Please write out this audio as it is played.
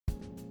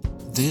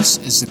This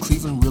is the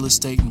Cleveland Real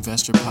Estate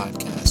Investor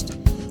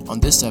Podcast. On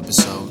this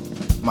episode,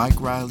 Mike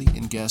Riley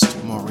and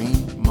guest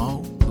Maureen, Mo,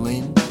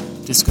 Lynn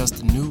discuss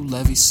the new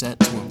levy set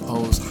to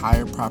impose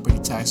higher property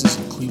taxes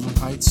in Cleveland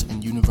Heights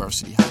and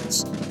University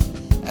Heights.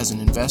 As an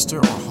investor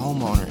or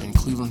homeowner in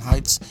Cleveland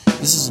Heights,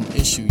 this is an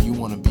issue you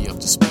want to be up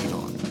to speed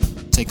on.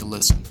 Take a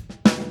listen.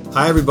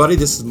 Hi, everybody.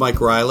 This is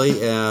Mike Riley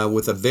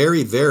with a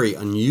very, very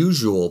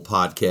unusual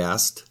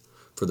podcast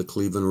for the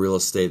Cleveland Real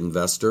Estate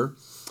Investor.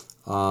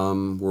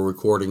 We're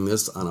recording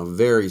this on a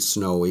very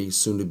snowy,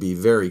 soon-to-be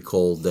very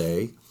cold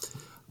day.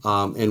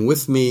 And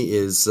with me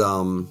is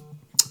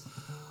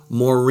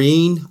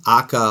Maureen,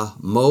 aka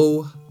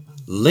Mo,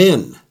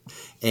 Lynn.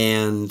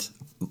 And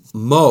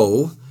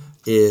Mo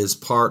is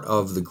part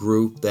of the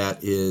group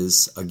that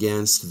is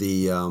against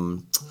the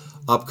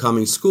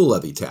upcoming school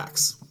levy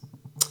tax.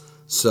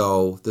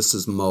 So this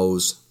is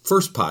Mo's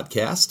first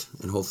podcast,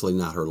 and hopefully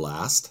not her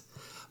last.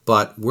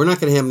 But we're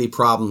not going to have any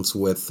problems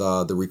with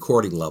the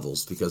recording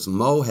levels because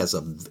Mo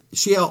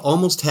she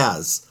almost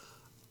has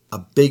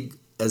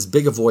as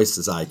big a voice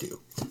as I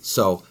do.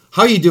 So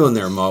how are you doing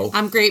there, Mo?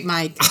 I'm great,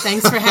 Mike.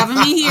 Thanks for having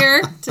me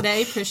here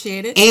today.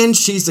 Appreciate it. And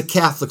she's a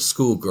Catholic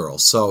schoolgirl,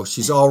 so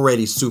she's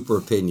already super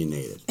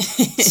opinionated.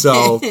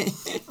 So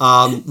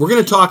we're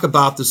going to talk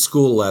about the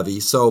school levy.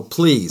 So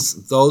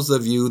please, those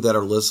of you that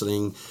are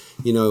listening,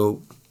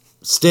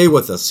 stay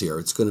with us here.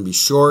 It's going to be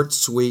short,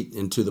 sweet,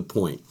 and to the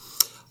point.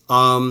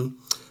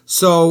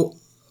 So,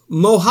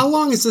 Mo, how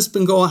long has this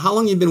been going? How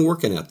long have you been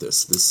working at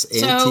this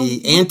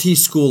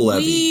anti-school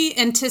levy? We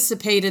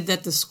anticipated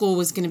that the school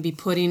was going to be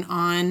putting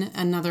on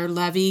another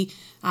levy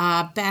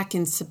back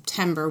in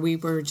September. We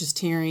were just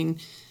hearing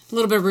a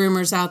little bit of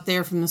rumors out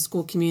there from the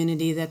school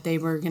community that they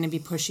were going to be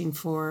pushing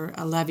for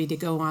a levy to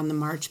go on the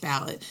March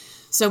ballot.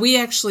 So we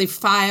actually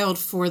filed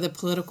for the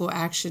Political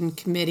Action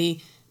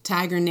Committee,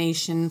 Tiger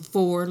Nation,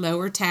 for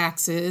lower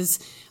taxes.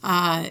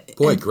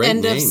 Great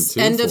name, too.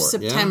 End of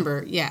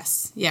September, yeah.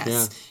 Yes.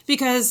 Yeah.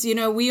 Because,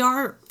 we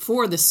are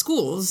for the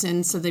schools,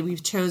 and so that we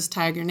chose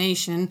Tiger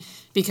Nation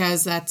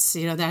because that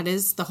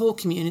is the whole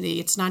community.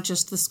 It's not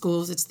just the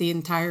schools, it's the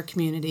entire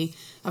community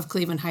of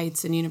Cleveland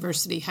Heights and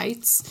University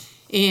Heights.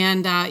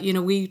 And,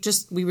 we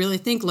really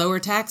think lower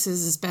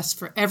taxes is best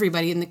for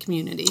everybody in the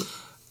community.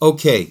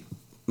 Okay.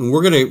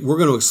 We're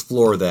gonna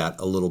explore that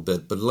a little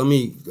bit, but let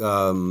me.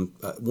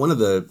 One of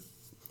the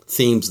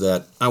themes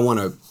that I want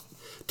to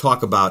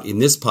talk about in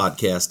this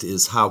podcast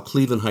is how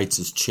Cleveland Heights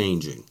is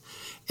changing,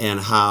 and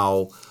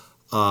how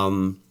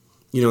in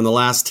the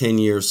last 10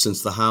 years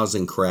since the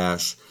housing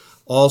crash,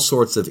 all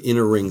sorts of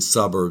inner ring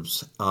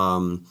suburbs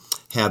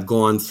have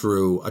gone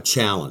through a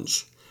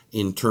challenge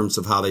in terms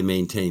of how they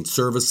maintain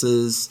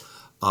services,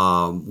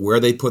 where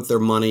they put their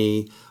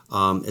money,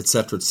 et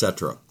cetera, et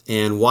cetera.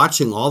 And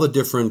watching all the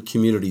different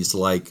communities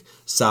like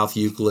South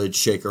Euclid,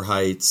 Shaker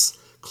Heights,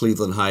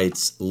 Cleveland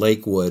Heights,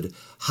 Lakewood,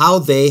 how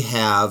they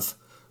have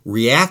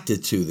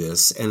reacted to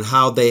this and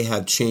how they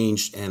have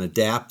changed and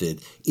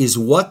adapted is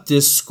what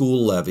this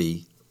school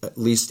levy, at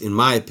least in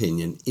my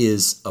opinion,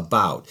 is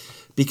about.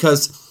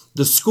 Because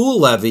the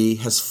school levy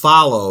has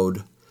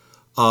followed,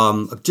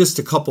 just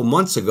a couple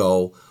months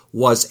ago,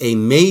 was a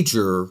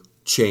major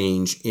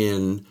change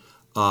in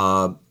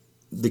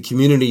the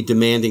community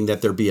demanding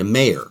that there be a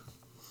mayor.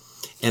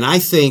 And I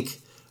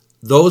think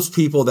those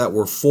people that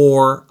were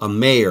for a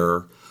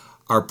mayor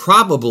are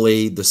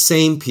probably the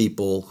same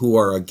people who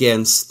are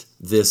against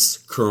this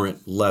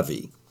current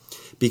levy.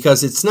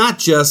 Because it's not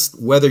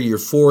just whether you're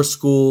for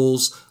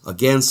schools,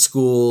 against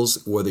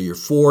schools, whether you're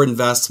for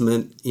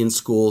investment in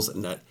schools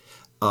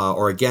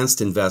or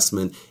against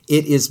investment.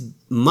 It is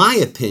my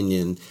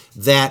opinion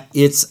that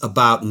it's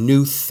about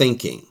new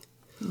thinking.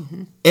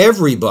 Mm-hmm.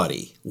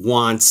 Everybody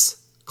wants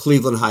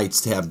Cleveland Heights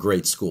to have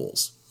great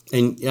schools.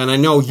 And I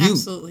know you.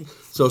 Absolutely.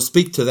 So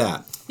speak to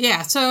that.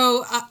 Yeah.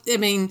 So, I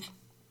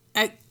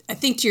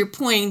think to your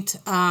point,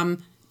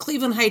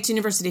 Cleveland Heights,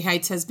 University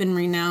Heights has been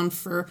renowned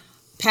for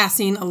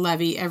passing a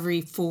levy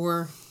every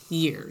 4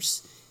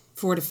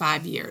 to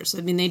 5 years.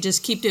 They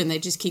just keep doing it. They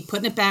just keep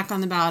putting it back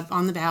on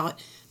the ballot.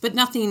 But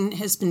nothing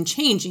has been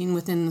changing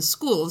within the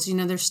schools.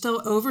 They're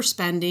still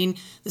overspending.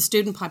 The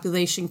student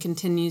population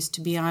continues to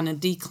be on a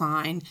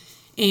decline.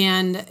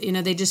 And,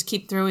 they just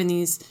keep throwing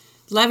these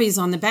levies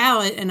on the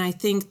ballot, and I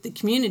think the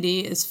community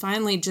is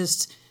finally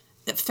just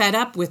fed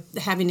up with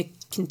having to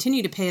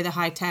continue to pay the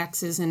high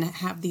taxes and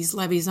have these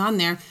levies on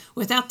there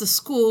without the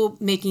school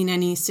making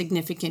any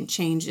significant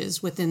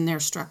changes within their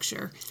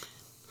structure.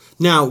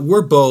 Now,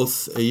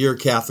 you're a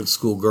Catholic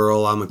school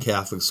girl, I'm a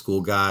Catholic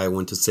school guy, I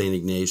went to St.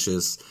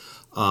 Ignatius.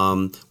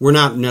 We're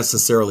not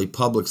necessarily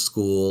public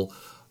school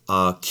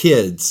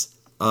kids,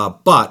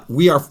 but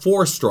we are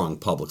for strong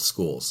public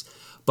schools.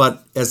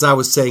 But as I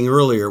was saying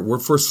earlier, we're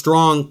for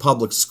strong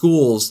public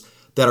schools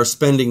that are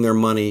spending their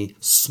money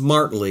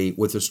smartly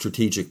with a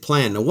strategic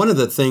plan. Now, one of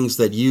the things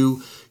that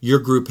your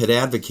group had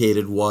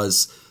advocated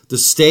was the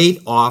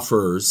state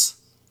offers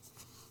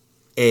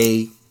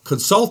a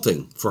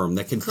consulting firm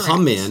that can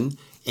come in,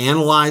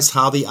 analyze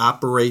how the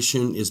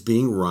operation is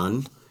being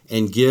run,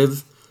 and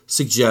give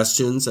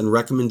suggestions and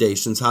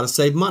recommendations how to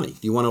save money. Do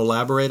you want to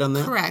elaborate on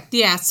that? Correct.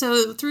 Yeah.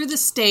 So through the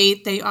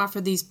state, they offer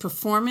these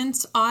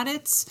performance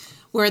audits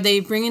where they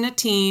bring in a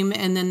team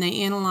and then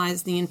they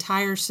analyze the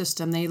entire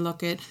system. They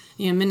look at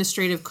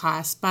administrative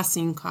costs,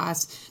 busing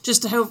costs,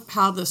 just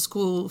how the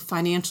school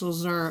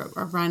financials are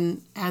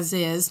run as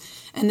is.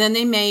 And then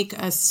they make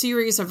a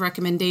series of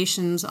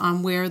recommendations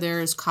on where there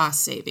is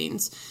cost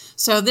savings.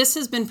 So this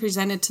has been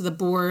presented to the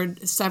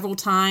board several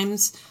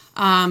times,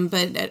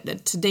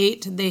 but to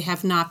date, they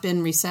have not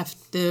been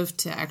receptive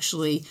to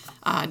actually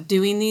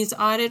doing these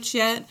audits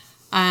yet.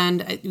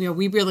 And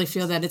we really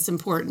feel that it's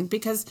important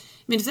because,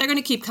 if they're going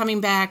to keep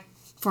coming back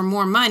for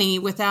more money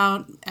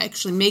without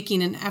actually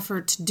making an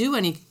effort to do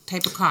any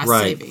type of cost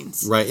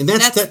savings. Right, and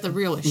that's the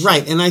real issue.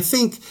 Right, and I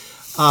think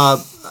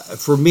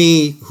for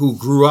me, who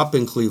grew up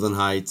in Cleveland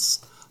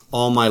Heights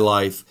all my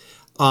life,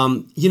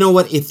 you know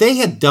what? If they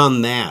had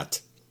done that,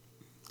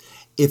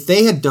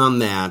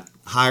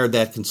 hired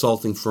that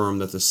consulting firm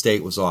that the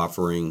state was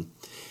offering,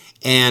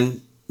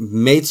 and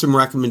made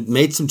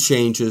some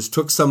changes,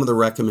 took some of the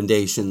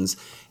recommendations,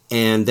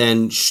 and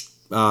then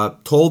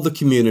told the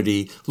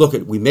community, look,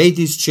 we made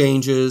these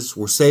changes,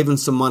 we're saving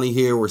some money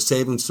here, we're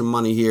saving some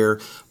money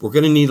here, we're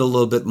going to need a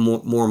little bit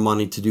more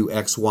money to do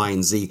X, Y,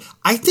 and Z.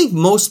 I think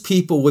most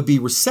people would be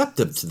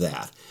receptive to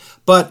that.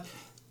 But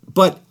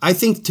I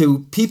think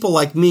to people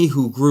like me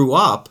who grew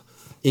up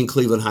in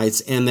Cleveland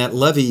Heights and that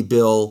levy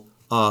bill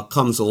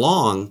comes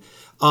along,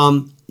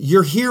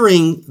 you're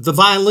hearing the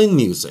violin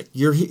music.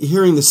 You're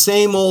hearing the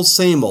same old,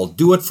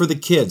 do it for the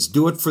kids,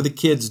 do it for the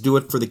kids, do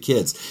it for the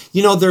kids.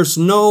 There's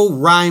no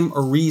rhyme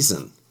or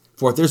reason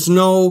for it. There's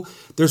no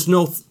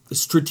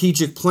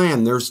strategic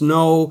plan. There's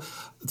no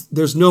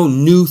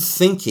new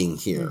thinking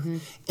here. Mm-hmm.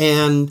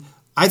 And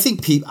I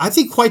think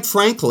quite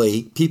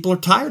frankly, people are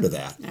tired of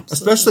that. Absolutely.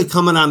 Especially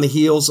coming on the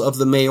heels of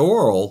the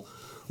mayoral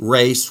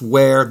race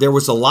where there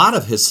was a lot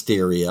of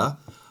hysteria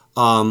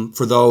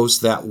for those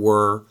that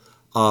were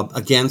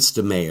against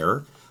a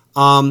mayor.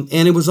 And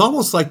it was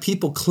almost like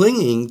people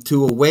clinging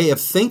to a way of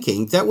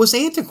thinking that was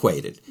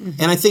antiquated.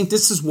 Mm-hmm. And I think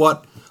this is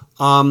what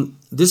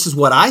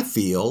I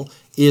feel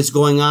is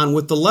going on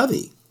with the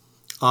levy.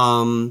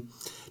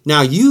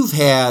 Now you've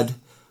had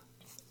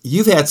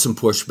some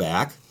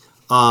pushback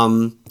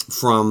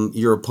from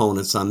your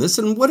opponents on this,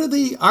 and what are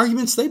the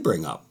arguments they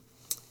bring up?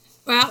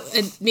 Well,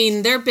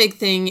 their big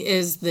thing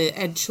is the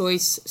Ed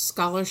Choice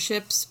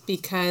scholarships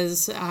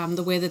because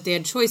the way that the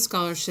Ed Choice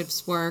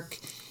scholarships work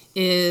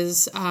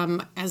is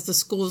as the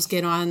schools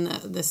get on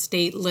the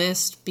state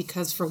list,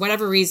 because for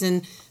whatever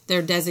reason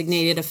they're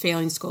designated a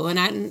failing school. And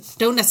I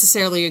don't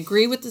necessarily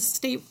agree with the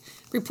state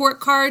report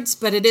cards,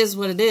 but it is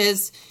what it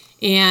is.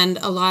 And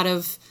a lot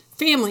of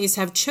families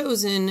have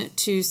chosen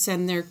to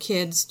send their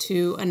kids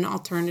to an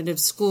alternative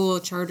school,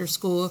 a charter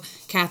school,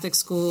 Catholic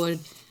school,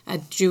 a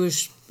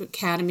Jewish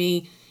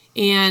academy,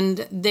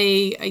 and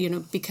they,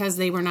 because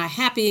they were not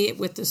happy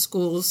with the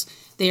schools,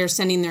 they are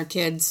sending their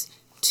kids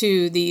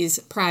to these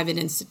private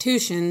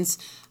institutions.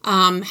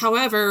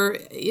 However,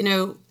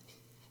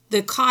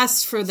 the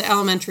cost for the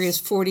elementary is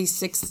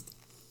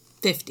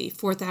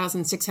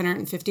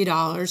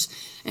 $4,650,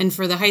 and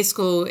for the high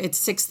school,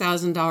 it's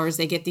 $6,000.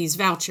 They get these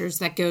vouchers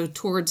that go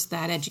towards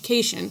that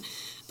education.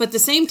 But at the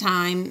same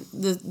time,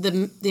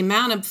 the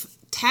amount of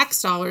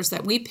tax dollars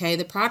that we pay,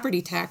 the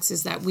property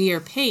taxes that we are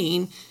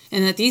paying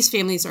and that these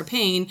families are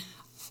paying,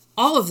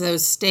 all of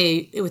those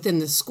stay within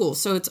the school.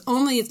 So it's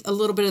only a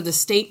little bit of the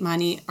state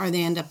money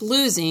they end up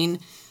losing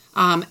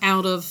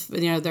out of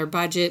their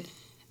budget,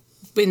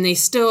 and they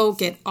still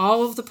get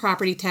all of the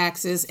property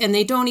taxes, and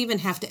they don't even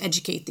have to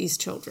educate these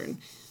children.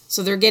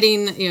 So they're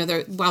getting,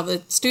 while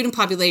the student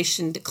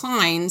population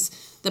declines,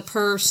 the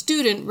per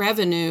student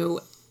revenue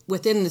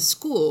within the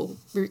school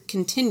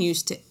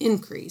continues to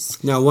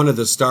increase. Now, one of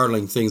the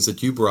startling things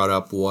that you brought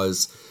up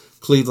was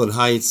Cleveland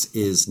Heights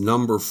is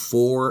number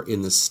 4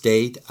 in the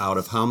state out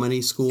of how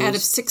many schools? Out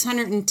of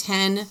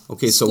 610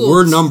 Okay, so schools.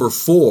 we're number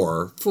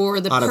 4. For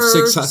the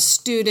per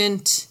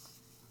student,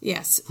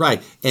 yes.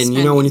 Right, and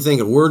when you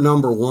think we're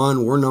number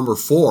 1, we're number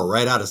 4,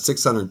 right, out of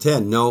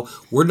 610. No,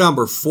 we're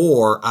number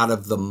 4 out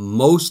of the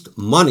most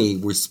money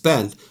we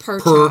spent per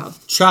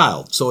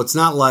child. So it's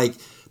not like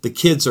the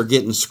kids are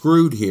getting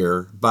screwed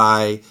here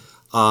by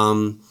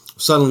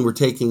suddenly we're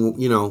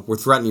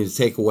threatening to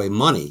take away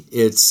money.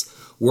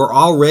 We're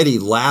already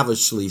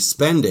lavishly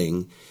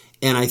spending,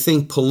 and I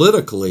think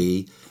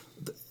politically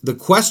the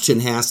question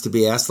has to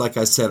be asked, like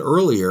I said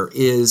earlier,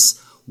 is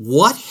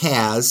what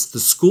has the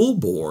school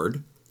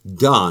board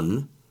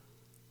done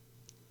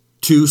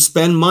to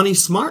spend money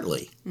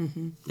smartly?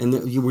 Mm-hmm.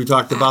 And we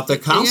talked about the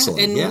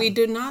counseling. Yeah, and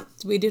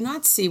we do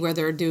not see where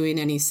they're doing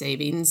any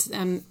savings.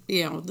 And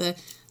the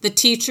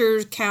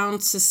teacher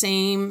counts the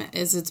same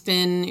as it's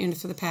been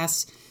for the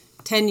past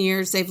 10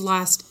 years. They've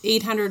lost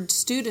 800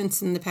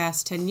 students in the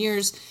past 10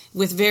 years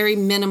with very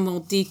minimal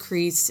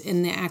decrease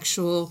in the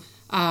actual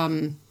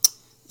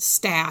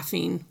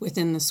staffing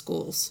within the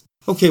schools.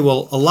 Okay,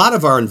 well, a lot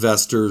of our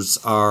investors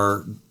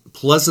are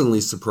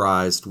pleasantly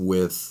surprised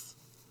with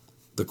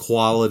the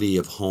quality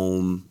of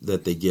home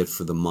that they get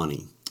for the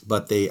money,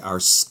 but they are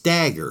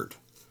staggered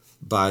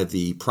by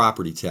the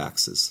property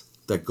taxes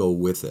that go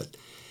with it.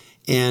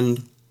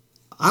 And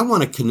I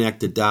want to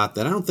connect a dot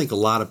that I don't think a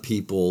lot of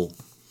people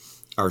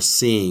are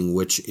seeing,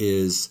 which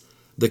is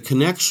the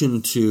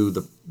connection to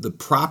the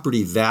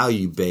property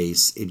value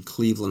base in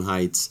Cleveland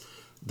Heights,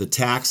 the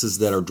taxes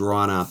that are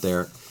drawn out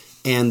there,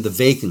 and the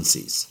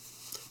vacancies.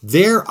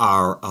 There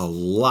are a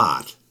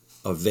lot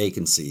of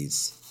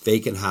vacancies,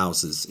 vacant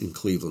houses in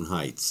Cleveland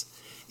Heights,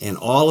 and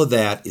all of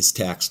that is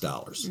tax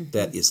dollars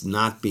that is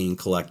not being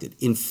collected.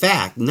 In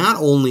fact, not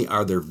only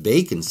are there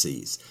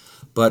vacancies,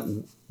 but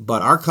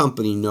our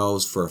company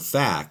knows for a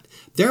fact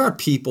there are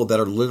people that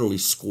are literally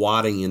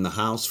squatting in the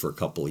house for a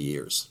couple of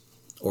years,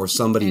 or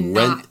somebody and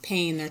not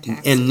paying their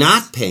taxes, and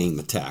not paying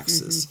the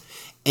taxes.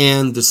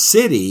 And the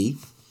city,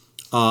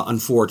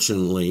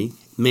 unfortunately,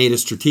 made a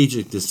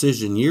strategic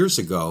decision years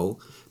ago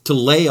to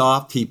lay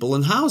off people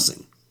in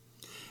housing.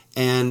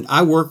 And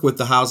I work with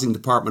the housing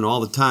department all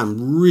the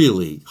time,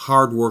 really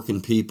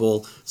hardworking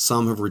people.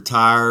 Some have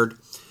retired,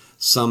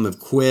 some have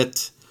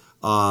quit.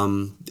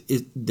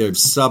 They've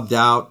subbed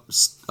out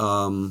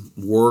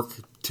work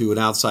to an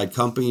outside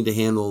company to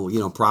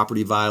handle,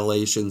 property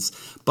violations.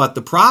 But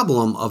the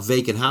problem of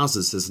vacant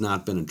houses has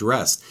not been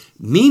addressed.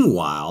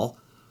 Meanwhile,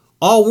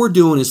 all we're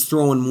doing is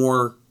throwing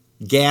more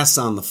gas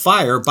on the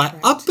fire by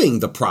upping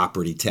the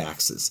property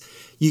taxes.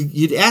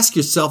 You'd ask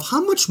yourself,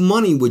 how much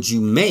money would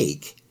you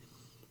make,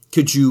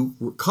 could you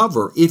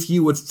recover if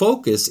you would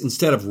focus,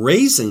 instead of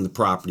raising the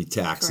property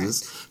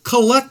taxes,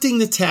 collecting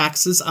the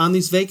taxes on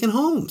these vacant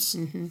homes?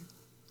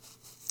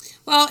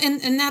 Well,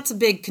 and that's a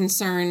big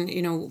concern,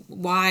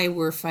 why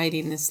we're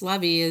fighting this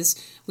levy is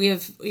we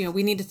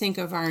need to think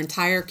of our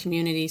entire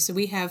community. So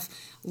we have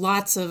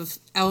lots of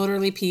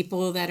elderly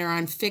people that are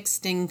on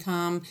fixed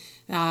income.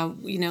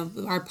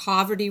 Our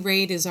poverty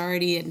rate is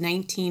already at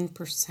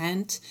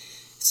 19%.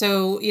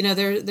 So,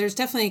 there's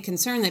definitely a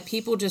concern that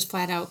people just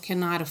flat out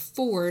cannot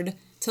afford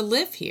to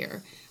live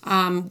here.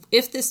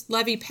 If this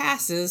levy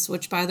passes,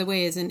 which, by the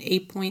way, is an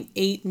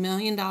 $8.8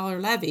 million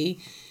levy,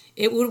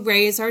 it would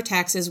raise our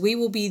taxes. We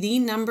will be the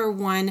number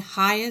one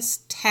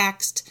highest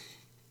taxed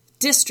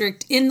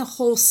district in the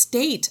whole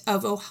state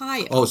of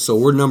Ohio. Oh, so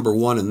we're number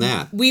one in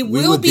that. We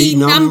will be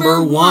number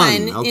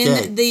one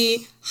Okay. in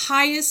the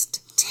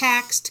highest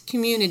taxed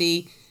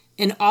community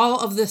in all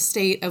of the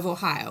state of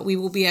Ohio. We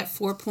will be at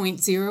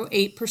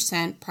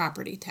 4.08%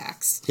 property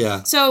tax.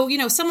 Yeah. So,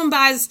 someone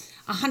buys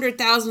a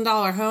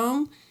 $100,000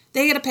 home,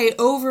 they got to pay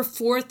over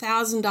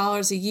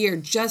 $4,000 a year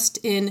just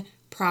in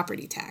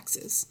property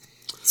taxes.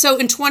 So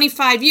in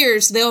 25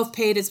 years, they'll have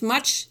paid as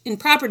much in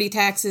property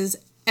taxes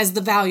as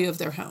the value of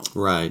their home.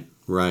 Right.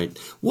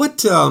 What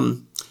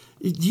do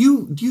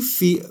you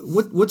feel?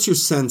 What's your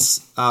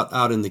sense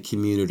out in the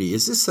community?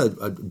 Is this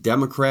a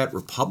Democrat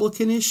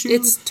Republican issue?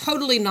 It's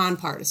totally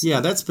nonpartisan.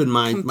 Yeah, that's been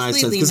my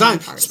sense, because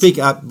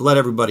I let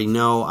everybody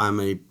know I'm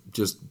a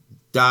just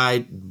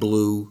dyed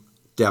blue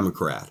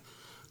Democrat.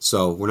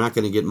 So we're not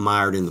going to get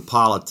mired in the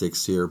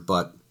politics here,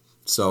 but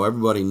so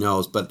everybody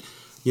knows. But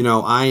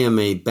I am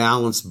a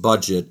balanced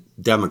budget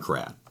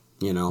Democrat.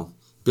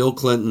 Bill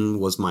Clinton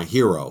was my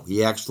hero.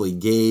 He actually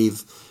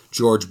gave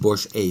George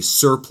Bush a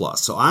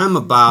surplus. So I'm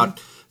about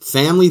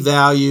family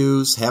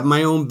values, have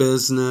my own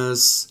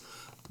business,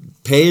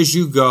 pay as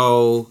you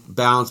go,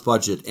 balanced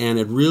budget. And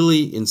it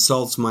really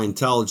insults my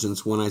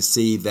intelligence when I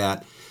see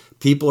that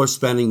people are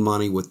spending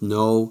money with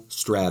no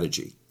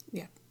strategy.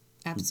 Yeah,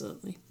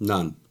 absolutely.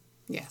 None.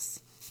 Yes.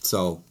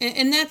 So.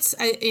 And that's,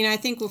 I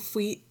think if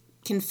we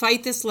can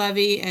fight this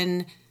levy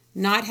and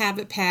not have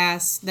it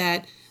pass,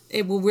 that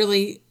it will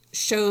really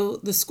show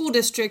the school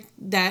district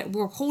that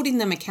we're holding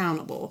them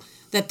accountable,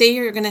 that they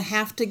are going to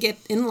have to get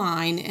in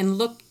line and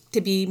look to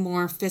be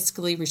more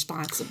fiscally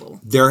responsible.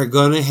 They're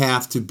going to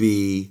have to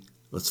be,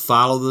 let's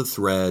follow the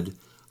thread,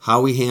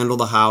 how we handle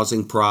the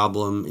housing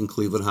problem in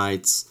Cleveland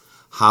Heights,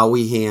 how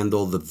we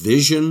handle the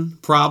vision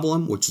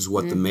problem, which is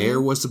what the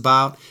mayor was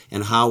about,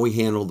 and how we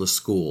handle the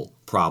school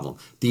problem.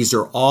 These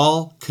are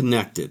all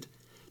connected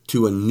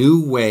to a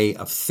new way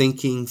of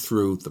thinking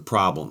through the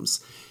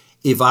problems.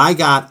 If I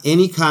got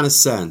any kind of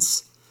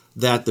sense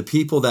that the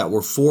people that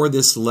were for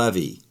this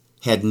levy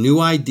had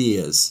new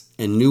ideas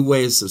and new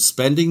ways of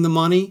spending the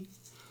money,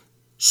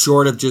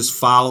 short of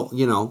just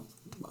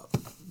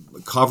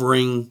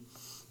covering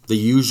the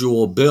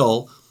usual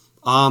bill,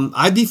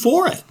 I'd be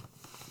for it.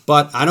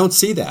 But I don't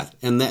see that.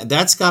 And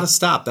that's got to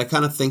stop. That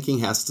kind of thinking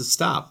has to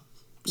stop.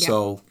 Yep.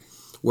 So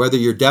whether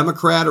you're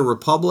Democrat or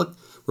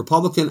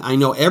Republican, I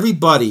know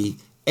everybody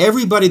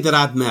that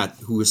I've met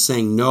who is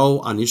saying no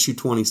on issue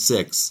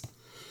 26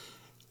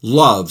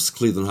 loves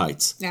Cleveland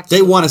Heights. Absolutely.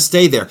 They want to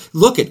stay there.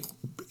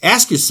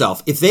 Ask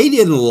yourself, if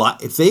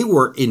they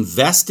were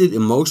invested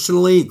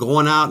emotionally,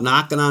 going out,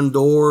 knocking on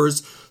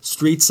doors,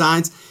 street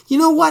signs, you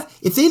know what?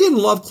 If they didn't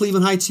love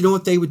Cleveland Heights, you know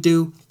what they would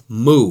do?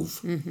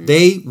 Move. Mm-hmm.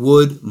 They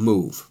would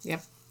move.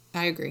 Yep,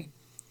 I agree.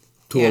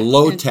 To a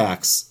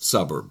low-tax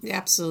suburb.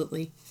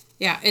 Absolutely.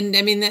 Yeah, and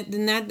I mean,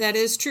 that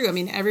is true. I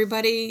mean,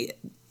 everybody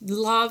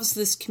loves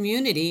this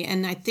community,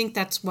 and I think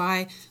that's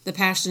why the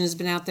passion has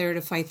been out there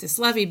to fight this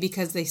levy,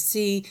 because they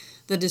see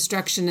the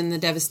destruction and the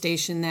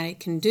devastation that it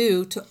can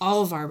do to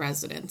all of our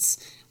residents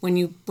when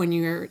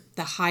you're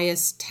the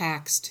highest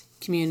taxed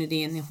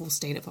community in the whole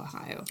state of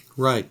Ohio.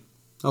 Right.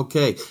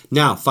 Okay.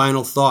 Now,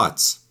 final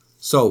thoughts.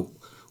 So,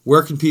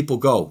 where can people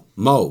go?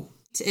 Mo.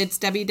 It's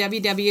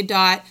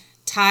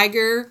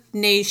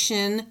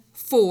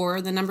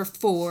www.tigernation4, the number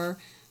 4,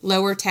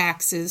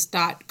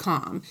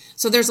 lowertaxes.com.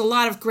 So there's a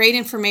lot of great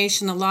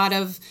information, a lot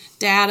of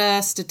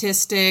data,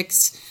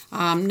 statistics,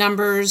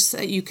 numbers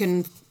that you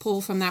can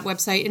pull from that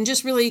website, and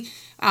just really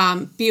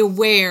be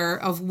aware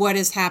of what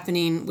is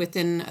happening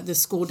within the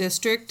school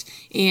district,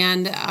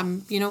 and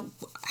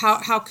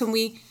how can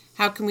we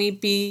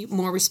be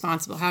more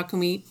responsible? How can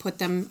we put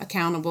them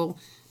accountable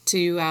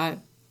to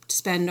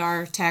spend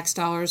our tax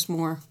dollars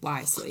more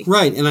wisely?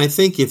 Right, and I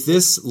think if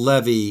this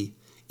levy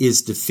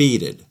is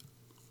defeated,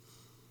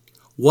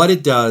 what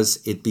it does,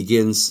 it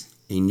begins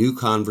a new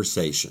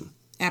conversation.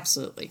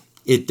 Absolutely.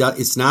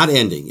 It's not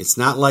ending. It's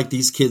not like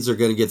these kids are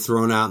going to get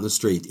thrown out in the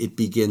street. It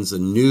begins a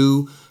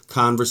new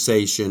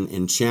conversation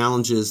and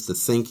challenges the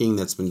thinking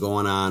that's been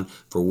going on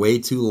for way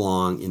too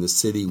long in the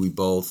city we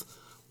both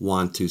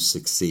want to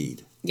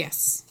succeed.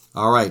 Yes.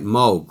 All right,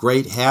 Mo,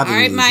 great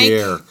having you Mike.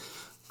 here.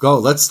 Go,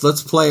 let's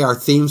play our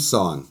theme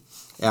song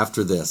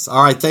after this.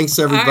 All right, thanks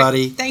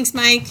everybody. All right, thanks,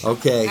 Mike.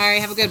 Okay. All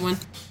right, have a good one.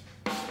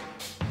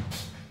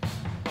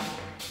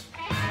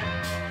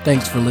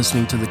 Thanks for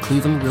listening to the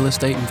Cleveland Real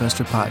Estate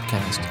Investor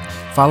Podcast.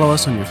 Follow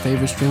us on your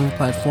favorite streaming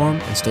platform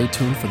and stay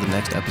tuned for the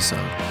next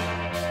episode.